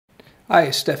Hi,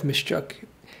 Steph Mischuk.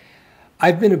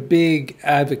 I've been a big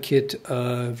advocate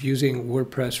of using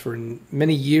WordPress for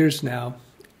many years now,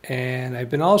 and I've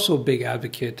been also a big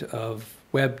advocate of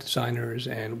web designers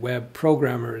and web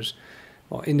programmers,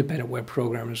 well, independent web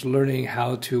programmers, learning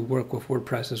how to work with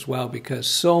WordPress as well, because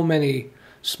so many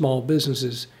small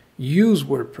businesses use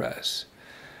WordPress.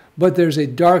 But there's a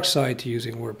dark side to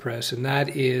using WordPress, and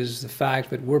that is the fact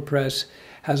that WordPress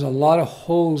has a lot of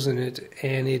holes in it,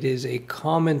 and it is a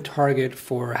common target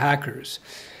for hackers.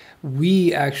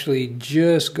 We actually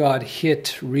just got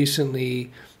hit recently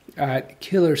at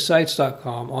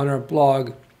killersites.com on our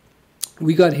blog.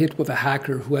 We got hit with a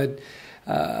hacker who had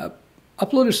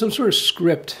uploaded some sort of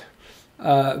script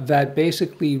that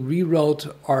basically rewrote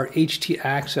our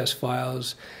htaccess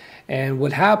files. And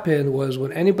what happened was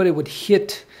when anybody would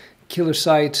hit Killer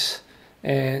Sites,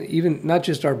 and even not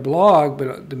just our blog,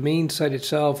 but the main site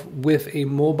itself, with a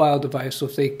mobile device. So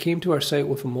if they came to our site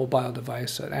with a mobile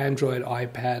device, an Android,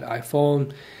 iPad,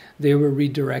 iPhone, they were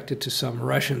redirected to some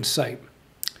Russian site.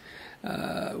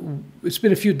 It's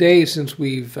been a few days since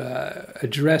we've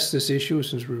addressed this issue,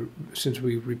 since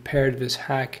we repaired this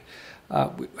hack.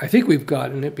 I think we've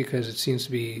gotten it because it seems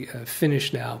to be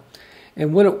finished now.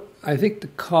 And I think the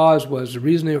cause was, the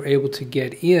reason they were able to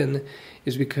get in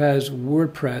is because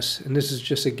WordPress, and this is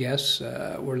just a guess,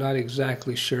 we're not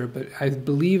exactly sure, but I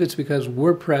believe it's because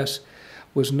WordPress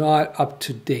was not up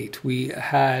to date. We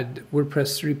had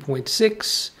WordPress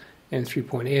 3.6 and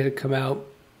 3.8 had come out,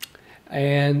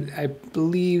 and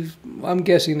I'm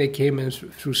guessing they came in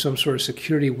through some sort of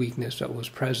security weakness that was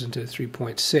present in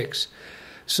 3.6.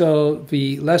 So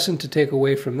the lesson to take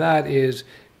away from that is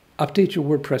update your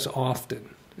WordPress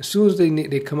often. As soon as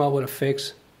they come out with a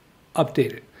fix,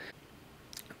 update it.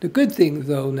 The good thing,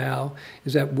 though, now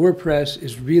is that WordPress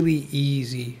is really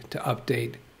easy to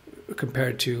update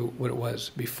compared to what it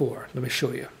was before. Let me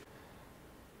show you.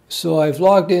 So I've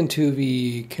logged into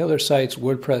the Killer Sites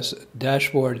WordPress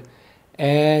dashboard,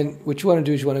 and what you want to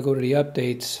do is you want to go to the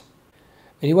updates,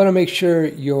 and you want to make sure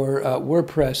your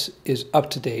WordPress is up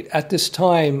to date. At this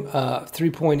time,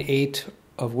 3.8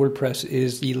 of WordPress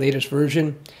is the latest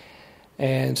version,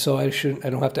 and so I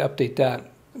don't have to update that.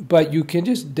 But you can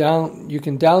just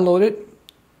download it,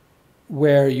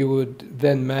 where you would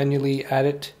then manually add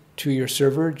it to your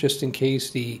server, just in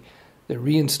case the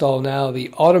reinstall now, the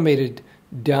automated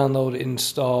download,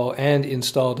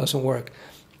 install doesn't work.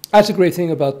 That's a great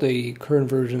thing about the current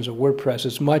versions of WordPress.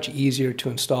 It's much easier to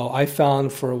install. I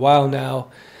found for a while now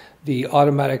the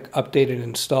automatic update and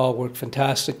install work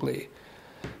fantastically.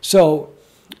 So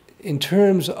in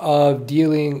terms of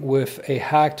dealing with a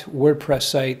hacked WordPress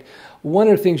site, one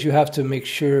of the things you have to make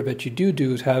sure that you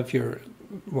do is have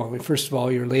first of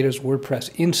all, your latest WordPress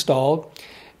installed.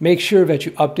 Make sure that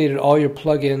you updated all your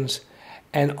plugins,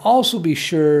 and also be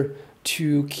sure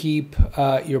to keep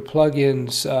your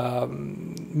plugins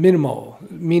minimal,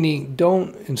 meaning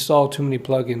don't install too many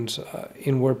plugins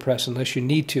in WordPress unless you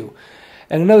need to.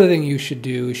 And another thing you should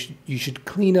do is you should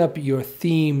clean up your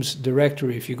themes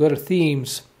directory. If you go to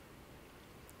themes,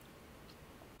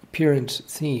 appearance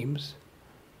themes,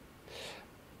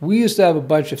 we used to have a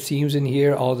bunch of themes in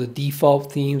here, all the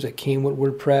default themes that came with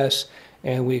WordPress,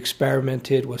 and we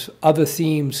experimented with other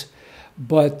themes.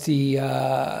 But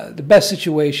the best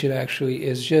situation actually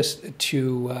is just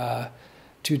to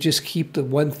just keep the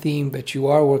one theme that you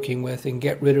are working with and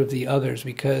get rid of the others,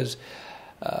 because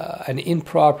an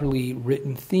improperly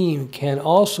written theme can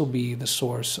also be the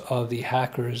source of the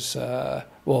hackers,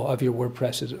 of your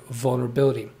WordPress's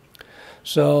vulnerability.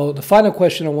 So the final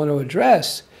question I want to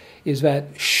address is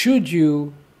that should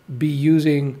you be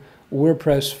using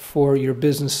WordPress for your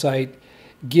business site,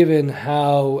 given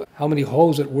how many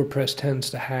holes that WordPress tends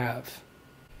to have?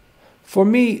 For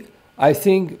me, I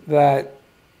think that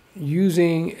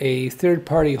using a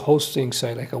third-party hosting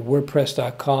site like a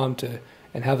WordPress.com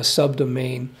and have a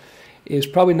subdomain is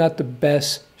probably not the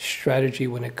best strategy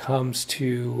when it comes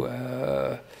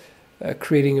to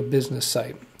creating a business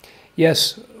site.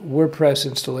 Yes, WordPress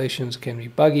installations can be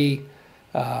buggy.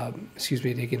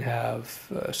 They can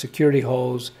have security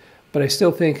holes, but I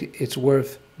still think it's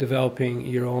worth developing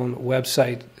your own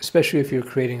website, especially if you're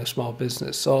creating a small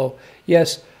business. So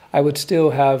yes, I would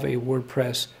still have a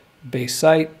WordPress-based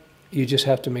site. You just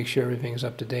have to make sure everything is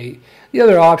up to date. The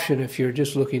other option, if you're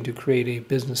just looking to create a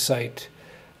business site,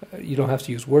 you don't have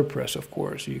to use WordPress, of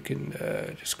course. You can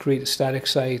just create static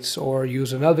sites or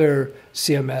use another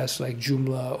CMS like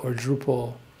Joomla or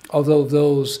Drupal, although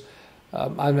those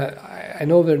I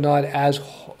know they're not as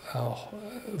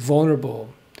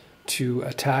vulnerable to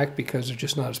attack because they're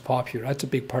just not as popular. That's a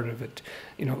big part of it.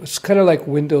 It's kind of like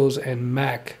Windows and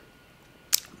Mac.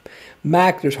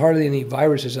 Mac, there's hardly any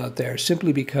viruses out there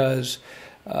simply because,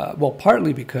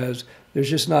 partly because there's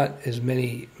just not as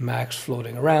many Macs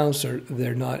floating around, so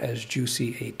they're not as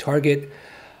juicy a target.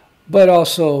 But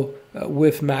also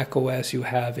with Mac OS, you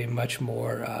have a much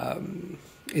more,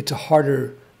 it's a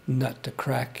harder nut to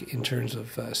crack in terms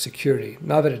of security.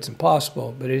 Not that it's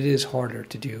impossible, but it is harder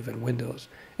to do than Windows.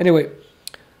 Anyway,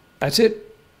 that's it.